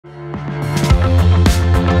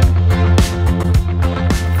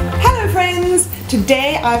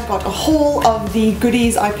today I've got a haul of the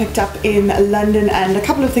goodies I picked up in London and a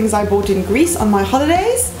couple of things I bought in Greece on my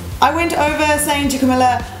holidays. I went over saying to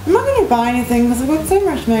Camilla, I'm not going to buy anything because I've got so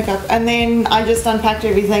much makeup, and then I just unpacked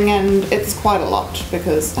everything and it's quite a lot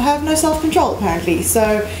because I have no self-control apparently.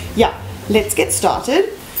 So yeah, let's get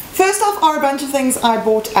started. First off are a bunch of things I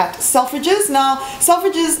bought at Selfridges. Now,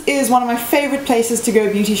 Selfridges is one of my favorite places to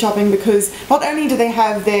go beauty shopping because not only do they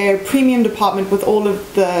have their premium department with all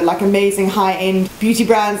of the amazing high-end beauty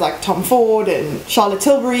brands like Tom Ford and Charlotte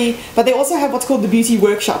Tilbury, but they also have what's called the Beauty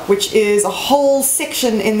Workshop, which is a whole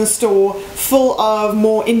section in the store full of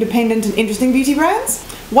more independent and interesting beauty brands.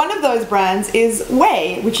 One of those brands is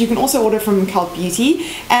Way, which you can also order from Cult Beauty,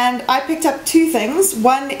 and I picked up two things.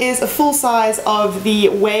 One is a full size of the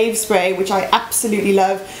Wave spray, which I absolutely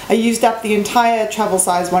love. I used up the entire travel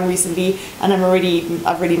size one recently, and I've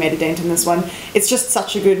already made a dent in this one. It's just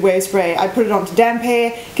such a good wave spray. I put it onto damp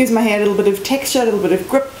hair, gives my hair a little bit of texture, a little bit of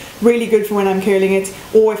grip, really good for when I'm curling it,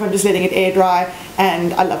 or if I'm just letting it air dry,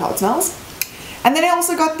 and I love how it smells. And then I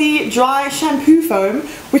also got the dry shampoo foam,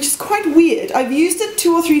 which is quite weird. I've used it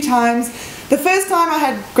 2 or 3 times. The first time I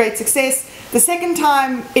had great success. The second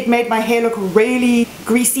time it made my hair look really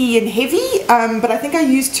greasy and heavy, but I think I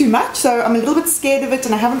used too much, so I'm a little bit scared of it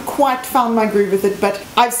and I haven't quite found my groove with it, but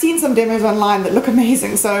I've seen some demos online that look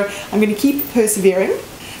amazing, so I'm going to keep persevering.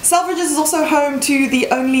 Selfridges is also home to the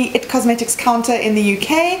only IT Cosmetics counter in the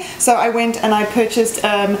UK, so I went and I purchased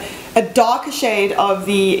a darker shade of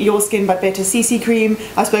the Your Skin But Better CC cream.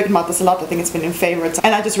 I've spoken about this a lot, I think it's been in favorites,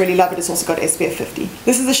 and I just really love it. It's also got SPF 50.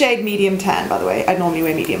 This is the shade medium tan, by the way. I normally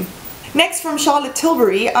wear medium. Next, from Charlotte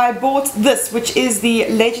Tilbury, I bought this, which is the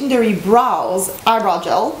Legendary Brows Eyebrow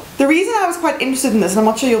Gel. The reason I was quite interested in this, and I'm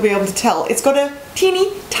not sure you'll be able to tell, it's got a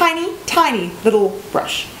teeny, tiny little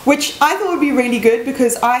brush, which I thought would be really good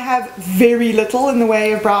because I have very little in the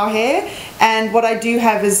way of brow hair, and what I do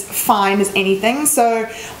have is fine as anything. So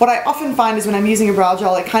what I often find is when I'm using a brow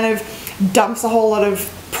gel, it kind of dumps a whole lot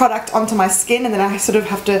of product onto my skin and then I sort of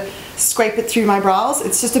have to scrape it through my brows.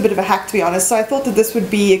 It's just a bit of a hack, to be honest, so I thought that this would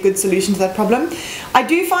be a good solution to that problem. I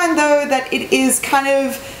do find though that it is kind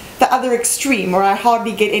of the other extreme where I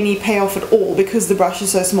hardly get any payoff at all because the brush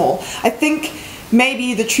is so small. I think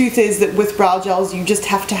maybe the truth is that with brow gels you just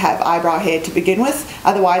have to have eyebrow hair to begin with,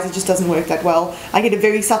 otherwise it just doesn't work that well. I get a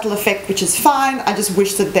very subtle effect, which is fine. I just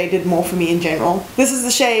wish that they did more for me in general. This is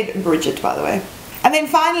the shade Bridget, by the way. And then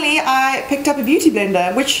finally I picked up a beauty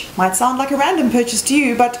blender, which might sound like a random purchase to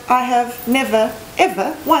you, but I have never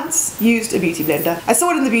ever once used a beauty blender. I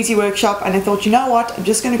saw it in the Beauty Workshop and I thought, you know what, I'm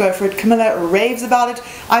just going to go for it. Camilla raves about it.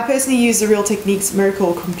 I personally use the Real Techniques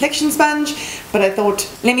Miracle Complexion Sponge, but I thought,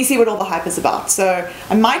 let me see what all the hype is about. So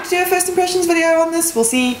I might do a first impressions video on this, we'll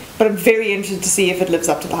see, but I'm very interested to see if it lives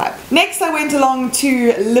up to the hype. Next I went along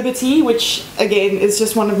to Liberty, which again is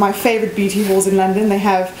just one of my favorite beauty hauls in London. They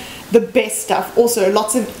have the best stuff. Also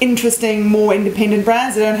lots of interesting, more independent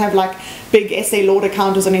brands. They don't have like big Estee Lauder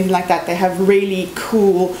counters or anything like that. They have really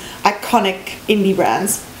cool, iconic indie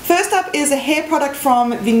brands. First up is a hair product from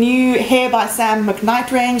the new Hair by Sam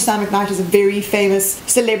McKnight range. Sam McKnight is a very famous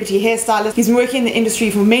celebrity hairstylist. He's been working in the industry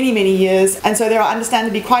for many years, and so there are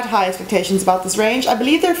understandably quite high expectations about this range. I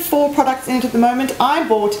believe there are 4 products in it at the moment. I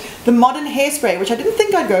bought the Modern Hairspray, which I didn't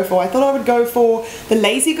think I'd go for. I thought I would go for the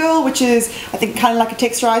Lazy Girl, which is I think kind of like a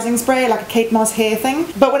texturizing spray, like a Kate Moss hair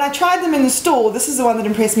thing. But when I tried them in the store, this is the one that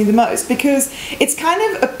impressed me the most because it's kind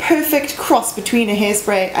of a perfect cross between a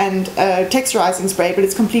hairspray and a texturizing spray, but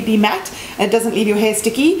it's completely matte and it doesn't leave your hair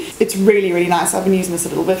sticky. It's really nice. I've been using this a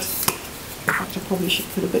little bit. In fact, I probably should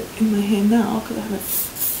put a bit in my hair now because I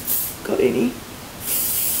haven't got any.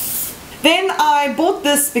 Then I bought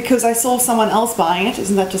this because I saw someone else buying it.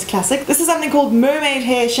 Isn't that just classic? This is something called Mermaid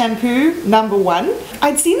Hair Shampoo #1.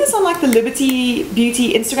 I'd seen this on like the Liberty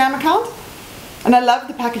Beauty Instagram account and I love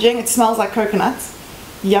the packaging. It smells like coconuts.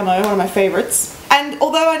 Yummo, one of my favorites. And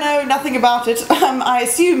although I know nothing about it, I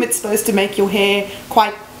assume it's supposed to make your hair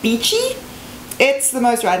quite beachy. It's the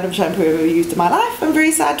most random shampoo I've ever used in my life. I'm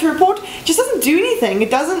very sad to report. It just doesn't do anything. It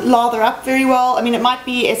doesn't lather up very well. I mean, it might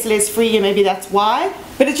be SLS free and maybe that's why,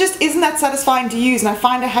 but it just isn't that satisfying to use, and I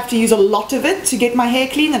find I have to use a lot of it to get my hair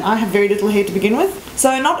clean, and I have very little hair to begin with.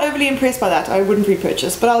 So not overly impressed by that. I wouldn't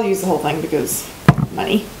repurchase, but I'll use the whole thing because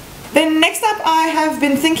money. Then next up I have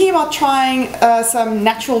been thinking about trying some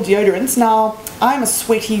natural deodorants. Now I'm a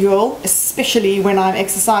sweaty girl, especially when I'm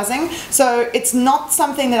exercising, so it's not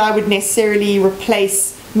something that I would necessarily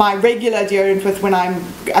replace my regular deodorant with when I'm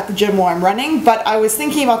at the gym or I'm running, but I was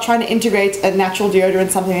thinking about trying to integrate a natural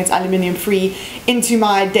deodorant, something that's aluminium free, into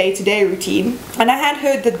my day-to-day routine. And I had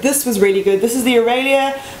heard that this was really good. This is the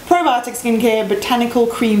Aurelia Probiotic Skincare Botanical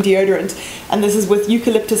Cream Deodorant, and this is with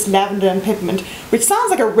eucalyptus, lavender and peppermint, which sounds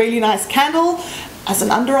like a really nice candle. As an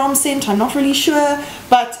underarm scent, I'm not really sure,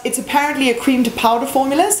 but it's apparently a cream to powder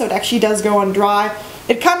formula, so it actually does go on dry.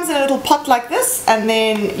 It comes in a little pot like this, and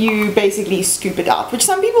then you basically scoop it out, which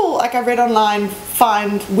some people, like I've read online,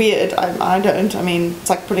 find weird. I don't. I mean, it's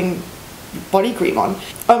like putting body cream on.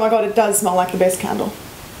 Oh my god, it does smell like the best candle.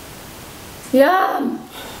 Yeah.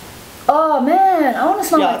 Oh man, I want to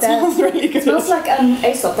smell like that. Yeah, it smells really good. It smells like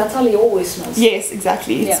Aesop, that's how he always smells. Yes,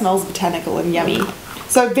 exactly. It smells botanical and yummy.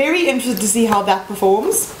 So very interested to see how that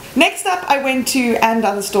performs. Next up, I went to And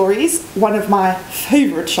Other Stories, one of my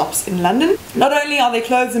favourite shops in London. Not only are their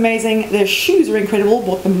clothes amazing, their shoes are incredible,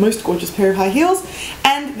 bought the most gorgeous pair of high heels,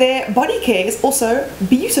 and their body care is also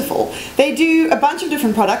beautiful. They do a bunch of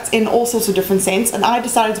different products in all sorts of different scents, and I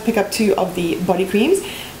decided to pick up 2 of the body creams.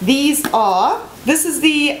 This is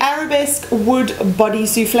the Arabesque Wood Body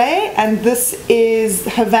Souffle, and this is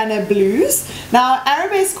Havana Blues. Now,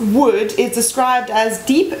 Arabesque Wood is described as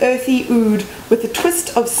deep earthy oud with a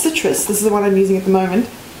twist of citrus. This is the one I'm using at the moment.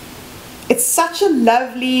 It's such a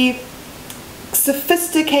lovely,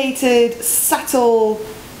 sophisticated, subtle,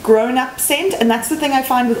 grown-up scent, and that's the thing I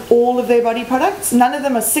find with all of their body products. None of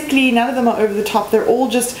them are sickly, none of them are over the top. They're all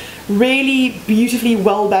just really beautifully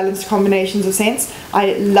well-balanced combinations of scents.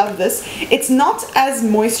 I love this. It's not as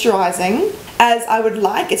moisturizing as I would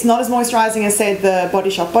like. It's not as moisturizing as, say, the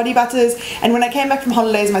Body Shop body butters, and when I came back from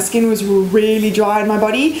holidays my skin was really dry on my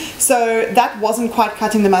body, so that wasn't quite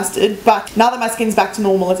cutting the mustard, but now that my skin's back to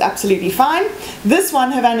normal, it's absolutely fine. This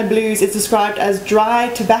one, Havana Blues, is described as dry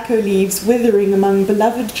tobacco leaves withering among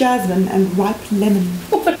beloved jasmine and ripe lemon.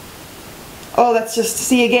 Oh, that's just,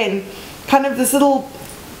 see again, kind of this little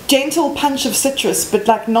gentle punch of citrus, but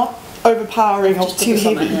like not overpowering or too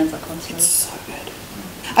heavy. It's so good.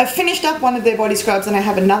 I've finished up one of their body scrubs and I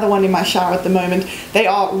have another one in my shower at the moment. They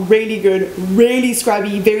are really good, really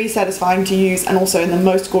scrubby, very satisfying to use, and also in the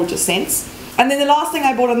most gorgeous scents. And then the last thing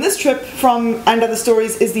I bought on this trip from And Other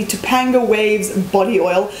Stories is the Topanga Waves body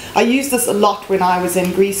oil. I used this a lot when I was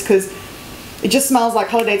in Greece because it just smells like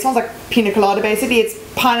holiday. It smells like pina colada basically. It's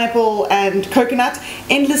pineapple and coconut.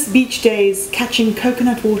 Endless beach days, catching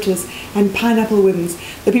coconut waters and pineapple winds.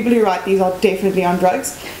 The people who write these are definitely on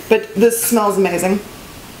drugs, but this smells amazing.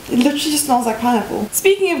 It literally just smells like pineapple.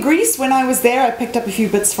 Speaking of Greece, when I was there I picked up a few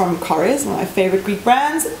bits from Korres, one of my favourite Greek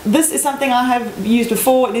brands. This is something I have used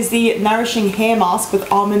before. It is the Nourishing Hair Mask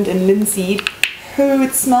with almond and linseed. Oh,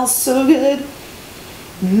 it smells so good.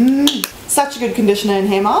 Such a good conditioner and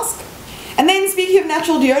hair mask. And then speaking of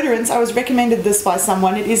natural deodorants, I was recommended this by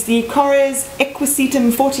someone. It is the Korres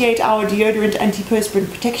Equisetum 48-hour deodorant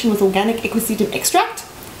antiperspirant protection with organic equisetum extract,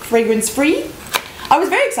 fragrance free. I was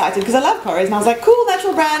very excited because I love Korres and I was like, cool,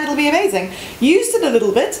 natural brand, it'll be amazing. Used it a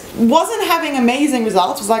little bit, wasn't having amazing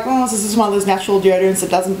results, was like, oh, this is one of those natural deodorants that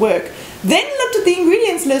doesn't work. Then looked at the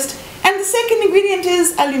ingredients list and the second ingredient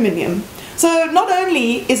is aluminium. So not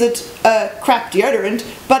only is it a crap deodorant,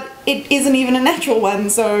 but it isn't even a natural one,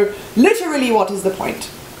 so literally what is the point?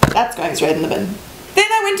 That's going straight in the bin. Then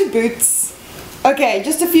I went to Boots. Okay,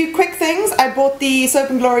 just a few quick things. I bought the Soap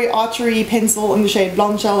 & Glory Archery pencil in the shade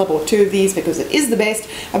Blonde Shell. I bought 2 of these because it is the best.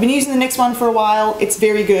 I've been using the next one for a while. It's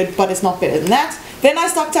very good, but it's not better than that. Then I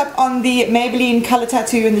stocked up on the Maybelline Color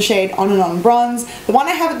Tattoo in the shade On and On Bronze. The one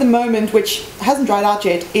I have at the moment, which hasn't dried out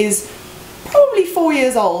yet, is probably 4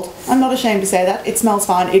 years old. I'm not ashamed to say that. It smells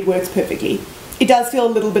fine. It works perfectly. It does feel a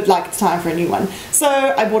little bit like it's time for a new one. So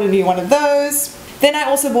I bought a new one of those. Then I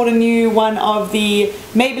also bought a new one of the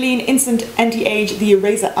Maybelline Instant Anti-Age The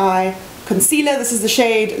Eraser Eye Concealer. This is the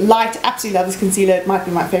shade Light. Absolutely love this concealer. It might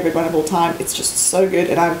be my favorite one of all time. It's just so good,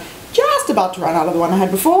 and I'm just about to run out of the one I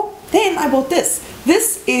had before. Then I bought this.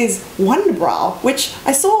 This is Wonderbrow, which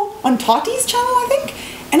I saw on Tati's channel, I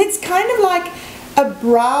think, and it's kind of like a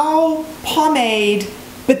brow pomade,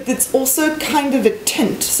 but it's also kind of a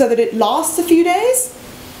tint so that it lasts a few days.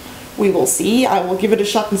 We will see. I will give it a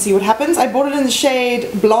shot and see what happens. I bought it in the shade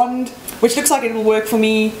Blonde, which looks like it will work for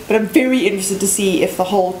me, but I'm very interested to see if the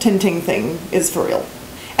whole tinting thing is for real.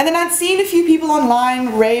 And then I'd seen a few people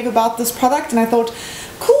online rave about this product and I thought,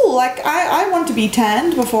 cool, like I want to be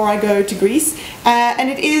tanned before I go to Greece. And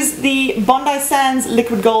it is the Bondi Sands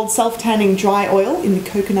Liquid Gold Self-Tanning Dry Oil in the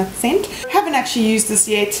coconut scent. Haven't actually used this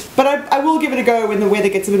yet, but I will give it a go when the weather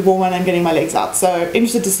gets a bit warmer and I'm getting my legs out. So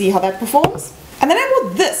interested to see how that performs. And then I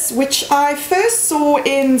bought this, which I first saw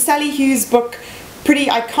in Sally Hughes' book pretty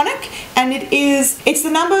iconic, and it's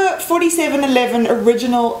the number 4711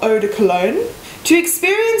 Original Eau de Cologne. To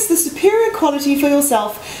experience the superior quality for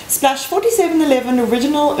yourself, splash 4711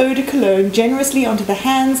 Original Eau de Cologne generously onto the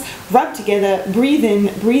hands, rub together, breathe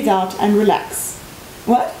in, breathe out, and relax.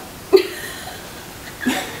 What?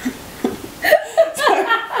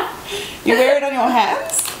 You wear it on your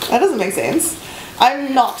hands? That doesn't make sense.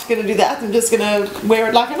 I'm not going to do that. I'm just going to wear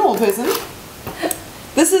it like a normal person.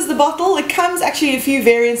 This is the bottle. It comes actually in a few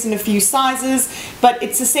variants and a few sizes, but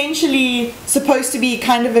it's essentially supposed to be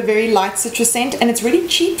kind of a very light citrus scent, and it's really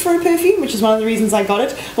cheap for a perfume, which is one of the reasons I got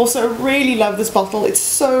it. Also, I really love this bottle. It's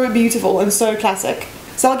so beautiful and so classic.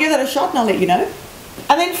 So I'll give that a shot and I'll let you know.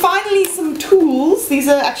 And then finally some tools. These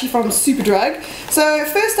are actually from Superdrug. So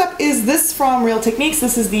first up is this from Real Techniques.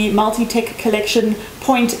 This is the Multi-Tech Collection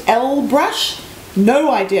Point L brush.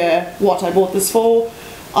 No idea what I bought this for.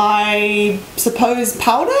 I suppose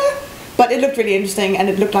powder, but it looked really interesting and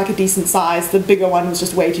it looked like a decent size. The bigger one was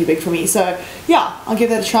just way too big for me, so yeah, I'll give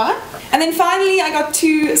that a try. And then finally I got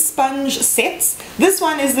 2 sponge sets. This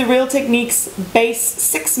one is the Real Techniques Base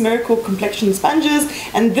 6 Miracle Complexion Sponges,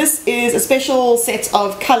 and this is a special set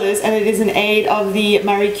of colours, and it is in aid of the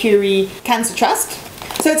Marie Curie Cancer Trust.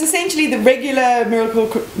 So it's essentially the regular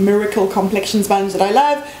Miracle Complexion sponge that I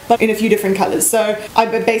love, but in a few different colours. So I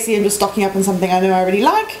basically am just stocking up on something I know I really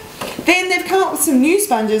like. Then they've come up with some new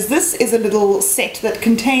sponges. This is a little set that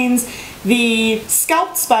contains the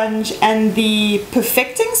Scalp Sponge and the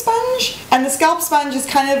Perfecting Sponge. And the Scalp Sponge is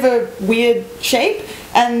kind of a weird shape,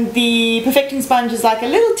 and the Perfecting Sponge is like a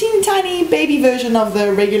little teeny tiny baby version of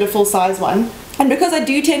the regular full-size one. And because I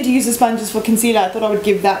do tend to use the sponges for concealer, I thought I would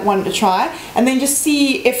give that one a try and then just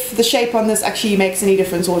see if the shape on this actually makes any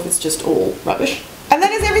difference or if it's just all rubbish. And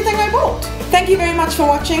that is everything I bought. Thank you very much for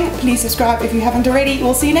watching. Please subscribe if you haven't already.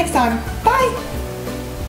 We'll see you next time. Bye!